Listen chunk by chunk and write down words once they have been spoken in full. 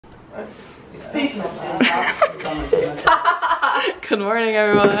Good morning,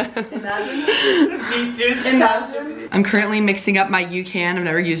 everyone. Beet juice. I'm currently mixing up my UCAN. I've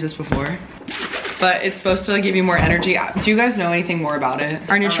never used this before, but it's supposed to like, give you more energy. Do you guys know anything more about it?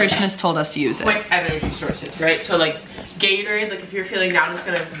 Our nutritionist told us to use it. Like energy sources, right? So like Gatorade, like if you're feeling down, it's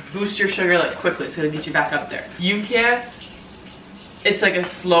gonna boost your sugar like quickly. It's gonna get you back up there. UCAN, it's like a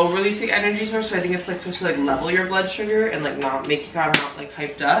slow releasing energy source, so I think it's like supposed to like level your blood sugar and like not make you kind of not like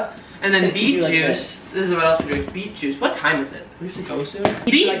hyped up. And then beet juice, this is what else we're doing. Beet juice. What time is it? We have to go soon.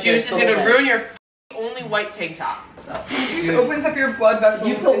 Beet juice is gonna ruin your only white tank top. So it opens up your blood vessels.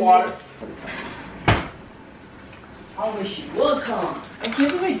 Use the water. I wish you would come. I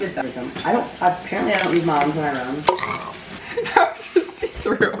can't believe I did that. Apparently I don't use my arms when I run. That was just see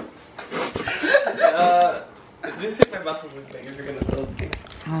through. This makes my muscles look big if you're gonna build things.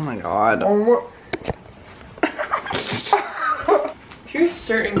 Oh my god. If you're a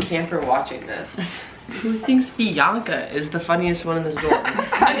certain camper watching this who thinks Bianca is the funniest one in this world,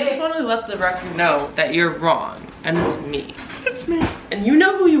 I just want to let the record know that you're wrong, and it's me. It's me. And you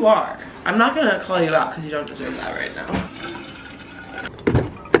know who you are. I'm not gonna call you out because you don't deserve that right now.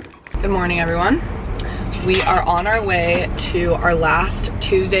 Good morning, everyone. We are on our way to our last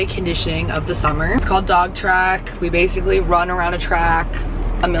Tuesday conditioning of the summer. It's called dog track. We basically run around a track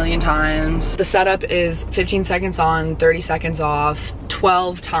a million times. The setup is 15 seconds on, 30 seconds off,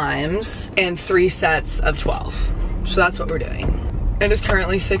 12 times, and 3 sets of 12. So that's what we're doing. It is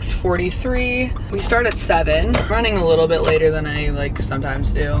currently 6:43. We start at 7. Running a little bit later than I like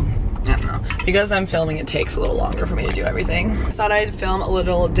sometimes do. I don't know. Because I'm filming, it takes a little longer for me to do everything. I thought I'd film a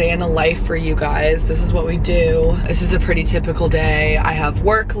little day in the life for you guys. This is what we do. This is a pretty typical day. I have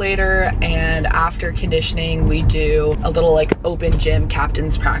work later, and after conditioning, we do a little like open gym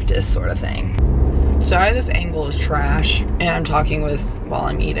captain's practice sort of thing. Sorry this angle is trash, and I'm talking while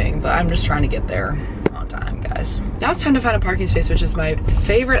I'm eating, but I'm just trying to get there on time, guys. Now it's time to find a parking space, which is my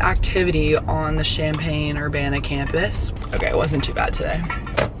favorite activity on the Champaign-Urbana campus. Okay, it wasn't too bad today.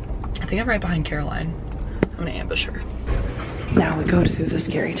 I think I'm right behind Caroline. I'm gonna ambush her. Now we go through the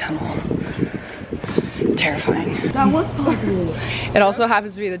scary tunnel. Terrifying. That was possible. It also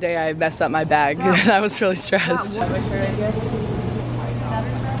happens to be the day I messed up my bag and I was really stressed.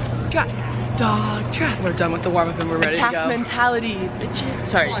 Dog track. We're done with the warm-up and we're ready to go. Attack mentality, bitches.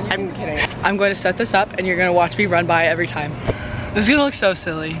 Sorry, I'm kidding. I'm going to set this up and you're gonna watch me run by every time. This is gonna look so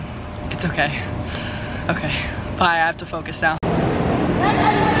silly. It's okay. Okay, bye, I have to focus now.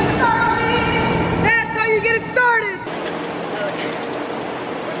 That's how you get it started.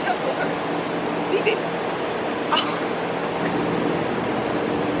 What's up, Laura? Sleeping? Oh.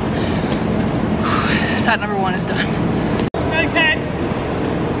 Set number 1 is done. Okay.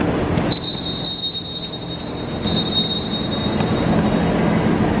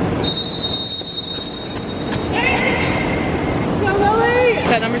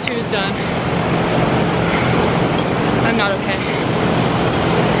 Set number 2 is done. I'm not okay.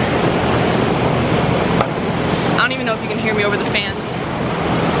 I don't even know if you can hear me over the fans.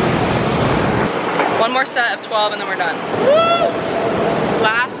 1 more set of 12 and then we're done. Woo!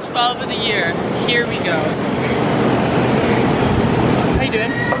 Last 12 of the year. Here we go. How you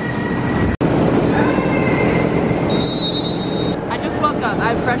doing? I just woke up.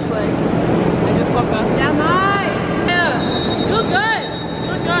 I have fresh legs. I just woke up. Yeah, nice. Yeah. You look good. You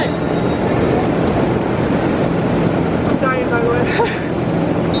look good. I'm dying, by the way.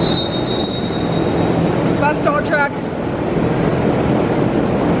 Last dog track.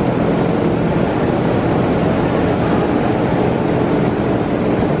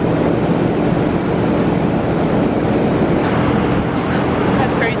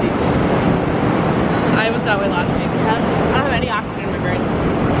 That's crazy. I was that way last week. I don't have any oxygen in my brain.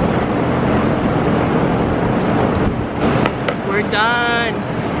 We're done.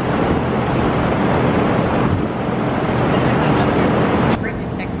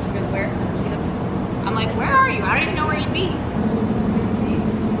 Brittany's text me, she goes, where? She goes, I'm like, where are you? I don't even know where you'd be.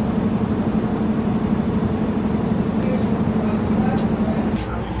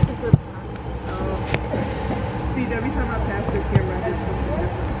 See, every time I pass your camera, I did something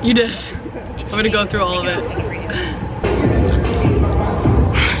different. You did. I'm gonna go through all of it.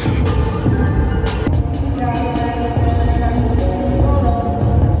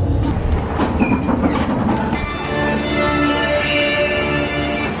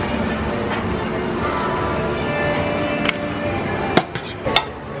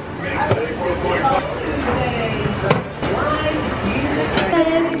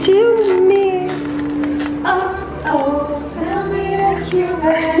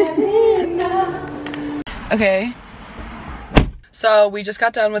 Okay, So we just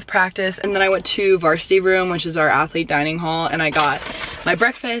got done with practice and then I went to varsity room, which is our athlete dining hall, and I got my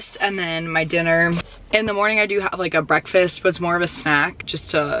breakfast and then my dinner. In the morning I do have like a breakfast, but it's more of a snack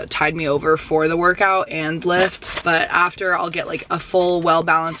just to tide me over for the workout and lift. But after I'll get like a full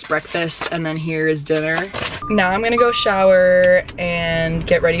well-balanced breakfast and then here is dinner. Now I'm gonna go shower and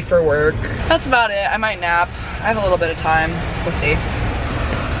get ready for work. That's about it. I might nap. I have a little bit of time. We'll see.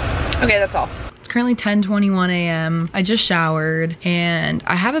 Okay, that's all. It's currently 10:21 a.m. I just showered and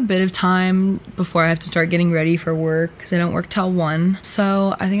I have a bit of time before I have to start getting ready for work because I don't work till 1.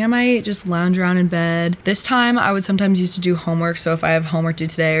 So I think I might just lounge around in bed. This time I would sometimes used to do homework, so if I have homework due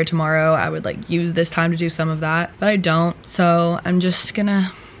today or tomorrow, I would like use this time to do some of that, but I don't. So I'm just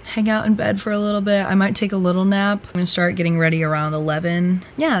gonna hang out in bed for a little bit. I might take a little nap. I'm gonna start getting ready around 11.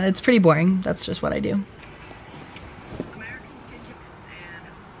 Yeah, it's pretty boring. That's just what I do.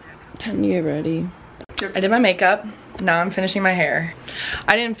 Time to get ready. I did my makeup. Now I'm finishing my hair.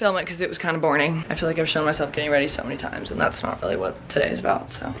 I didn't film it because it was kind of boring. I feel like I've shown myself getting ready so many times and that's not really what today is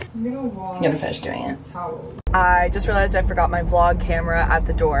about, so I'm gonna finish doing it. I just realized I forgot my vlog camera at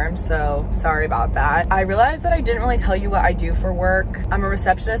the dorm, so sorry about that. I realized that I didn't really tell you what I do for work. I'm a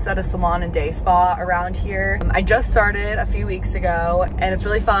receptionist at a salon and day spa around here. I just started a few weeks ago and it's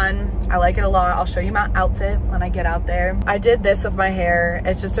really fun. I like it a lot. I'll show you my outfit when I get out there. I did this with my hair.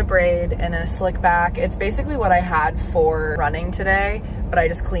 It's just a braid and a slick back. It's basically what I had for running today, but I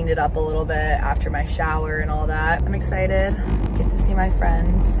just cleaned it up a little bit after my shower and all that. I'm excited. Get to see my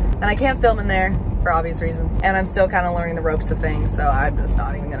friends. And I can't film in there for obvious reasons. And I'm still kind of learning the ropes of things, so I'm just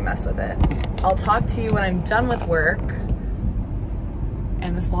not even gonna mess with it. I'll talk to you when I'm done with work.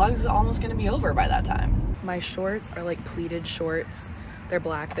 And this vlog is almost gonna be over by that time. My shorts are like pleated shorts. They're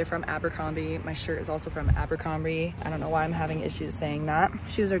black, they're from Abercrombie. My shirt is also from Abercrombie. I don't know why I'm having issues saying that.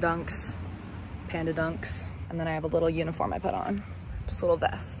 Shoes are Dunks, Panda Dunks. And then I have a little uniform I put on, just a little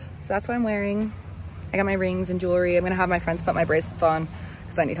vest. So that's what I'm wearing. I got my rings and jewelry. I'm gonna have my friends put my bracelets on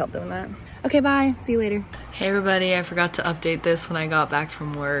because I need help doing that. Okay, bye, see you later. Hey everybody, I forgot to update this when I got back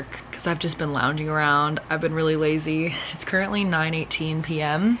from work because I've just been lounging around. I've been really lazy. It's currently 9:18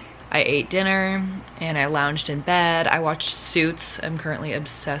 p.m. I ate dinner and I lounged in bed. I watched Suits. I'm currently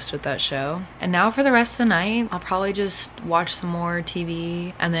obsessed with that show. And now for the rest of the night, I'll probably just watch some more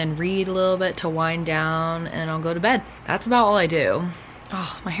TV and then read a little bit to wind down and I'll go to bed. That's about all I do.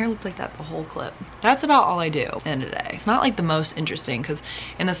 Oh, my hair looked like that the whole clip. That's about all I do in a day. It's not like the most interesting because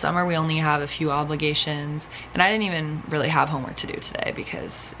in the summer we only have a few obligations and I didn't even really have homework to do today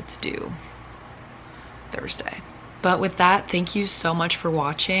because it's due Thursday. But with that, thank you so much for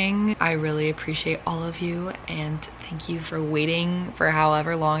watching. I really appreciate all of you and thank you for waiting for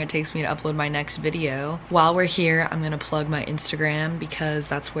however long it takes me to upload my next video. While we're here, I'm gonna plug my Instagram because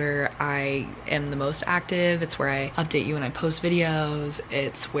that's where I am the most active. It's where I update you when I post videos.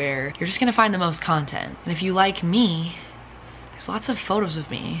 It's where you're just gonna find the most content. And if you like me, there's lots of photos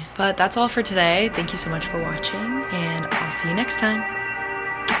of me. But that's all for today. Thank you so much for watching and I'll see you next time.